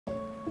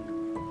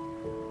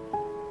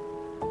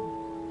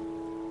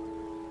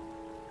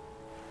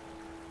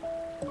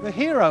The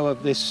hero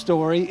of this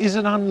story is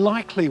an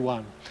unlikely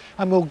one,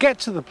 and we'll get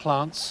to the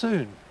plants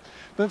soon.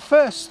 But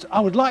first,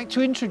 I would like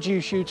to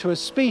introduce you to a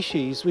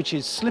species which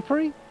is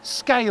slippery,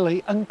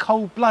 scaly and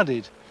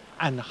cold-blooded,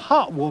 and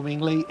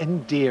heartwarmingly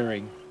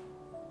endearing.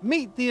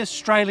 Meet the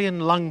Australian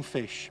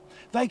lungfish.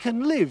 They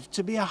can live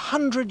to be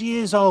 100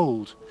 years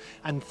old,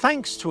 and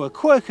thanks to a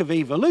quirk of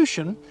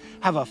evolution,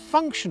 have a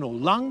functional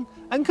lung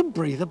and can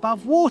breathe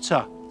above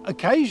water,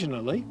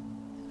 occasionally.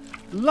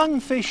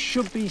 Lungfish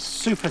should be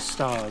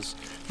superstars.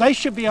 They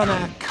should be on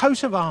our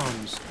coat of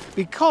arms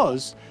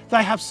because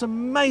they have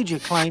some major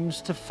claims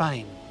to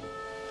fame.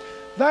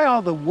 They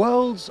are the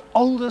world's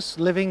oldest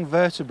living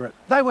vertebrate.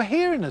 They were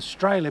here in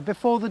Australia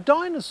before the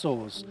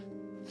dinosaurs,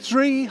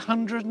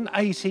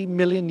 380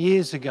 million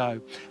years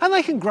ago, and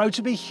they can grow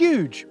to be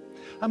huge.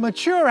 A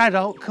mature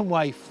adult can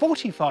weigh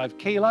 45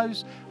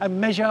 kilos and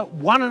measure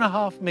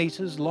 1.5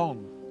 metres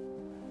long.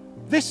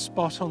 This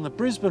spot on the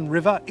Brisbane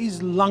River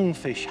is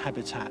lungfish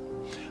habitat.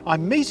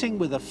 I'm meeting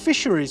with a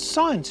fisheries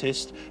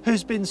scientist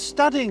who's been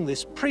studying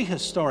this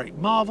prehistoric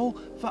marvel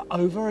for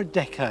over a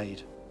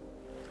decade.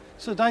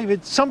 So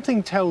David,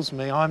 something tells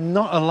me I'm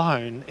not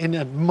alone in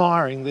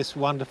admiring this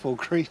wonderful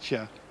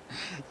creature.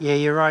 Yeah,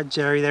 you're right,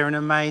 Jerry. They're an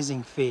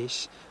amazing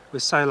fish. We're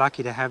so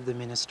lucky to have them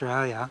in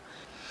Australia.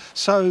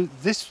 So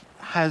this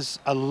has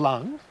a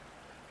lung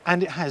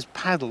and it has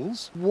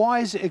paddles. Why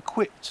is it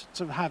equipped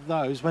to have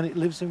those when it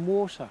lives in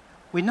water?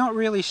 We're not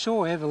really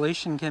sure.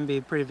 Evolution can be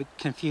a pretty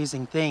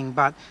confusing thing,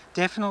 but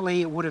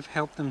definitely it would have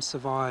helped them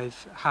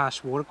survive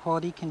harsh water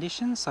quality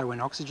conditions. So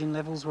when oxygen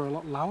levels were a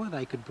lot lower,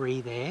 they could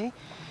breathe air.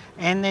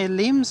 And their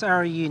limbs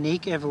are a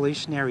unique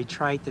evolutionary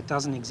trait that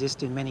doesn't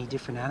exist in many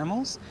different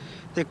animals.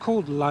 They're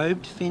called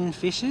lobed fin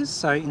fishes,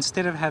 so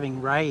instead of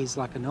having rays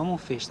like a normal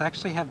fish, they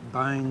actually have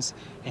bones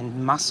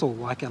and muscle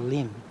like a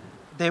limb.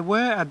 There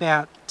were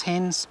about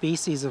 10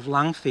 species of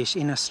lungfish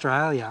in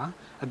Australia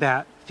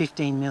about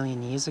 15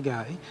 million years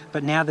ago,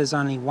 but now there's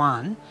only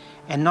one.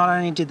 And not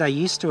only did they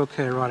used to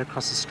occur right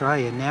across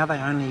Australia, now they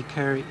only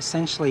occur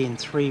essentially in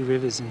 3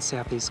 rivers in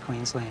southeast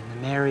Queensland,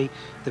 the Mary,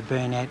 the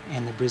Burnett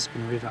and the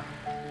Brisbane River.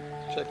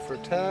 Check for a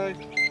tag.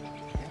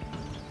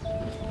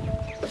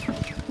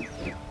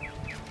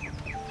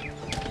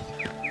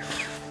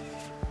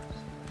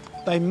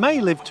 They may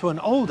live to an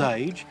old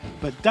age,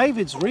 but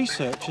David's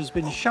research has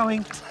been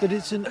showing that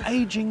it's an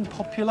ageing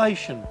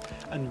population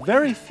and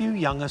very few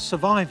young are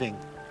surviving.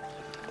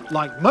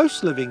 Like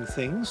most living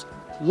things,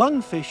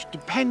 lungfish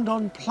depend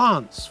on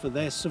plants for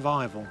their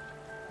survival.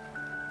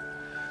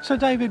 So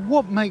David,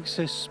 what makes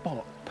this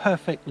spot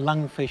perfect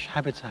lungfish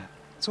habitat?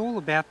 It's all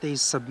about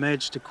these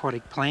submerged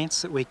aquatic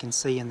plants that we can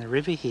see in the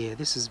river here.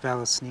 This is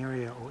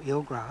Vallisneria or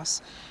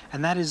eelgrass,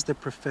 and that is the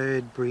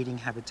preferred breeding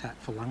habitat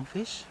for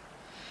lungfish.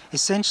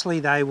 Essentially,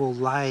 they will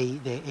lay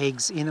their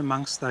eggs in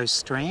amongst those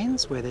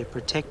strands where they're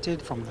protected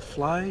from the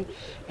flow,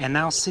 and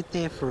they'll sit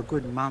there for a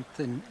good month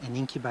and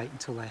incubate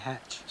until they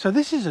hatch. So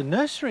this is a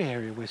nursery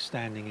area we're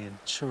standing in?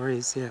 Sure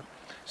is, yeah.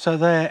 So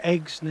their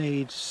eggs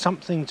need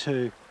something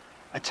to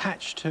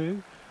attach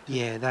to?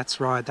 Yeah, that's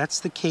right. That's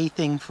the key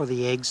thing for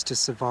the eggs to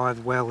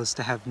survive well, is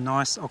to have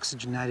nice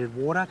oxygenated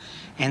water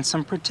and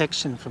some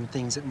protection from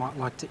things that might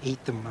like to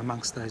eat them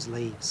amongst those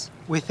leaves.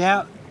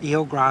 Without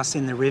eelgrass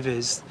in the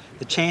rivers,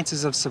 the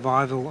chances of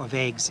survival of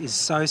eggs is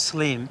so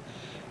slim,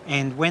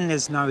 and when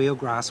there's no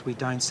eelgrass, we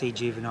don't see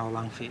juvenile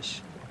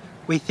lungfish.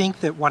 We think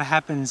that what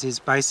happens is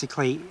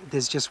basically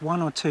there's just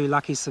 1 or 2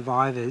 lucky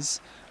survivors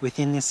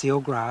within this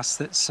eelgrass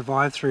that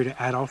survive through to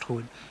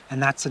adulthood,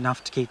 and that's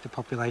enough to keep the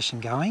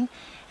population going.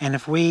 And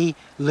if we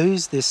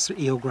lose this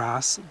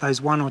eelgrass,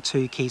 those 1 or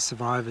 2 key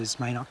survivors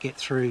may not get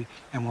through,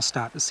 and we'll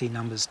start to see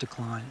numbers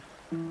decline.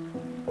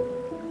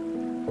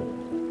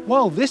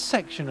 While this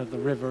section of the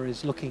river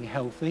is looking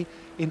healthy,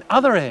 in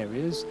other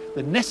areas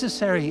the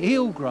necessary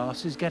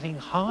eelgrass is getting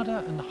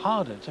harder and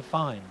harder to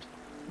find.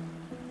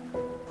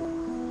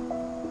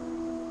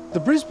 The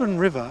Brisbane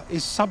River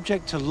is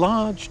subject to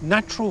large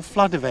natural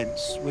flood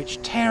events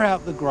which tear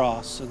out the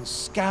grass and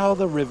scour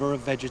the river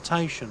of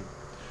vegetation.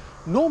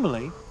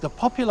 Normally, the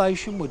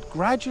population would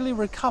gradually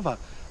recover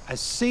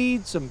as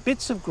seeds and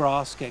bits of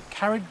grass get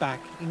carried back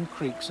in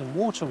creeks and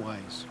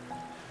waterways.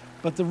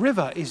 But the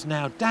river is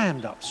now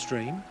dammed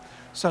upstream,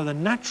 so the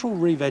natural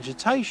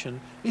revegetation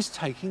is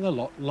taking a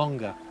lot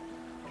longer.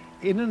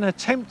 In an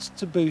attempt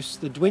to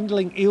boost the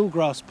dwindling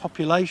eelgrass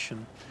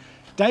population,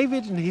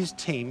 David and his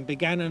team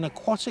began an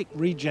aquatic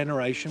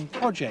regeneration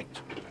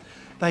project.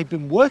 They've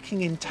been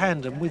working in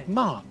tandem with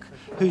Mark,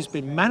 who's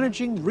been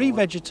managing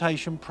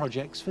revegetation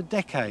projects for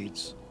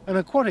decades. An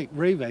aquatic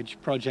re-veg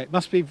project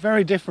must be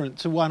very different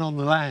to one on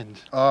the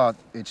land. Oh,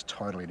 it's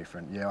totally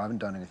different. Yeah, I haven't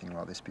done anything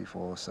like this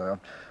before. So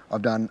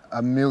I've done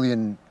a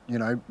million,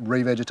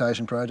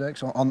 revegetation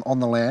projects on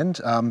the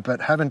land,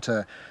 but having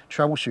to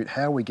troubleshoot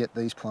how we get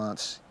these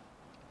plants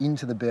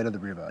into the bed of the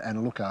river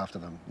and look after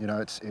them.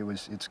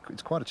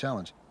 It's quite a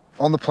challenge.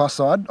 On the plus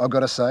side, I've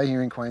got to say,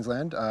 here in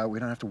Queensland, we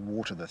don't have to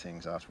water the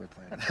things after we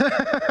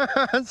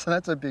plant them. So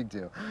that's a big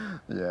deal,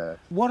 yeah.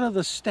 What are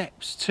the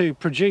steps to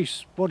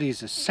produce what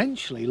is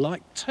essentially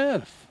like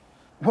turf?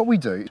 What we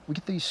do, we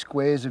get these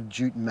squares of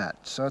jute mat.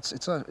 So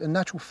it's a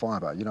natural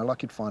fibre, you know,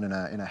 like you'd find in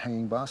a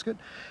hanging basket.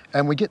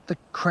 And we get the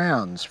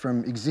crowns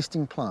from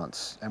existing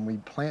plants and we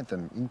plant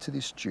them into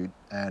this jute,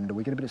 and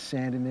we get a bit of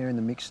sand in there in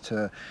the mix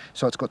so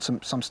it's got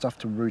some stuff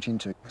to root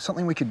into.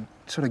 Something we could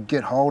sort of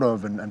get hold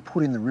of and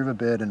put in the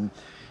riverbed and,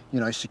 you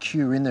know,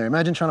 secure in there.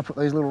 Imagine trying to put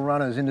these little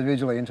runners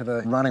individually into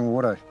the running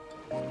water.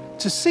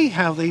 To see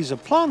how these are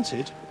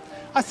planted,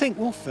 I think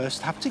we'll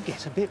first have to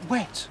get a bit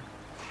wet.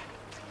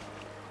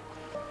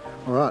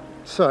 All right,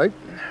 so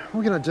what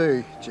we're going to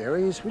do,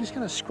 Jerry, is we're just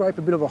going to scrape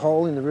a bit of a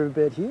hole in the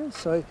riverbed here.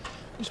 So I'm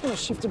just going to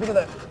shift a bit of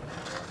that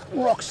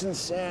rocks and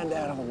sand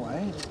out of the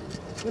way.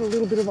 Get a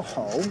little bit of a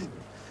hole.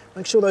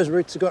 Make sure those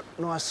roots have got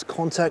nice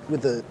contact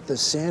with the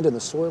sand and the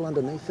soil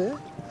underneath there.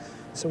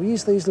 So we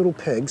use these little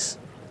pegs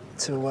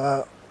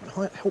to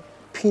help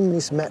pin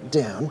this mat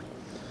down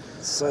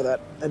so that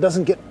it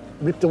doesn't get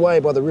ripped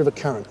away by the river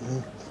current.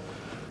 And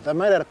they're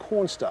made out of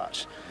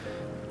cornstarch.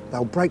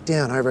 They'll break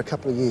down over a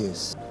couple of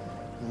years.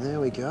 And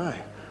there we go.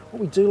 What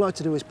we do like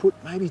to do is put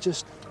maybe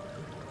just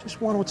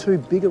one or two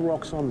bigger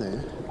rocks on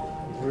there.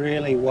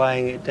 Really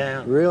weighing it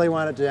down. Really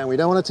weighing it down. We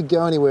don't want it to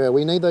go anywhere.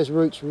 We need those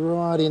roots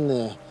right in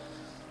there,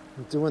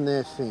 doing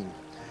their thing.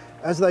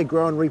 As they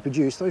grow and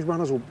reproduce, those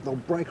runners they'll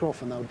break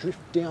off and they'll drift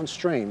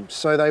downstream.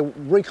 So they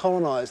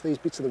recolonise these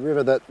bits of the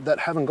river that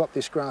haven't got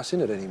this grass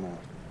in it anymore.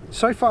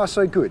 So far,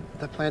 so good.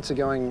 The plants are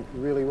going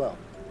really well.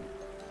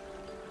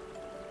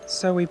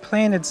 So we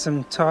planted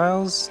some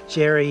tiles,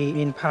 Jerry,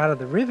 in part of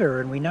the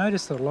river, and we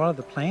noticed that a lot of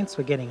the plants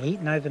were getting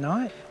eaten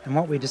overnight. And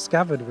what we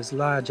discovered was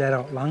large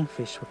adult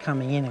lungfish were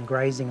coming in and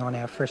grazing on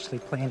our freshly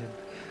planted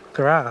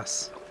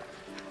grass.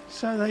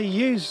 So they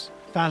use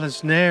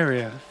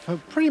Vallisneria for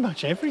pretty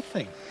much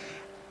everything.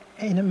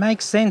 And it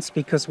makes sense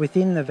because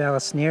within the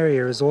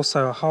Vallisneria is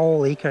also a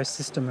whole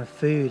ecosystem of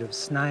food of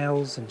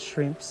snails and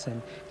shrimps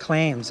and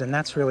clams, and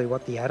that's really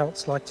what the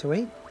adults like to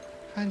eat.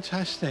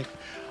 Fantastic.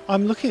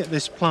 I'm looking at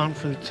this plant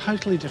from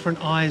totally different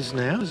eyes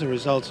now as a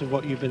result of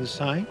what you've been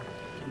saying.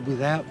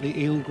 Without the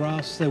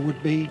eelgrass, there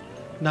would be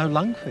no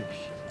lungfish.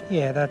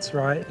 Yeah, that's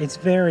right. It's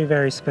very,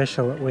 very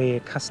special that we're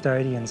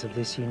custodians of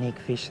this unique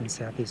fish in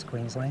southeast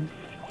Queensland.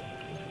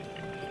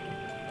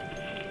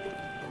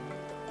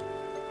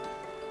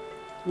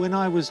 When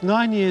I was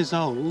 9 years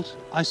old,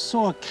 I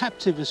saw a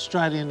captive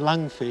Australian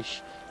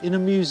lungfish in a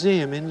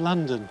museum in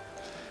London,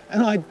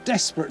 and I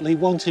desperately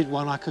wanted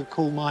one I could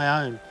call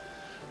my own.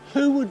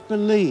 Who would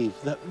believe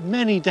that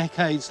many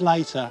decades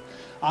later,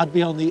 I'd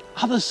be on the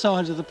other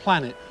side of the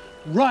planet,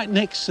 right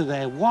next to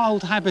their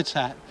wild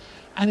habitat,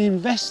 and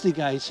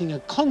investigating a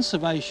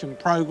conservation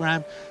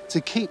program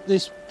to keep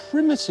this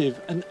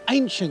primitive and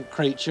ancient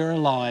creature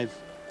alive?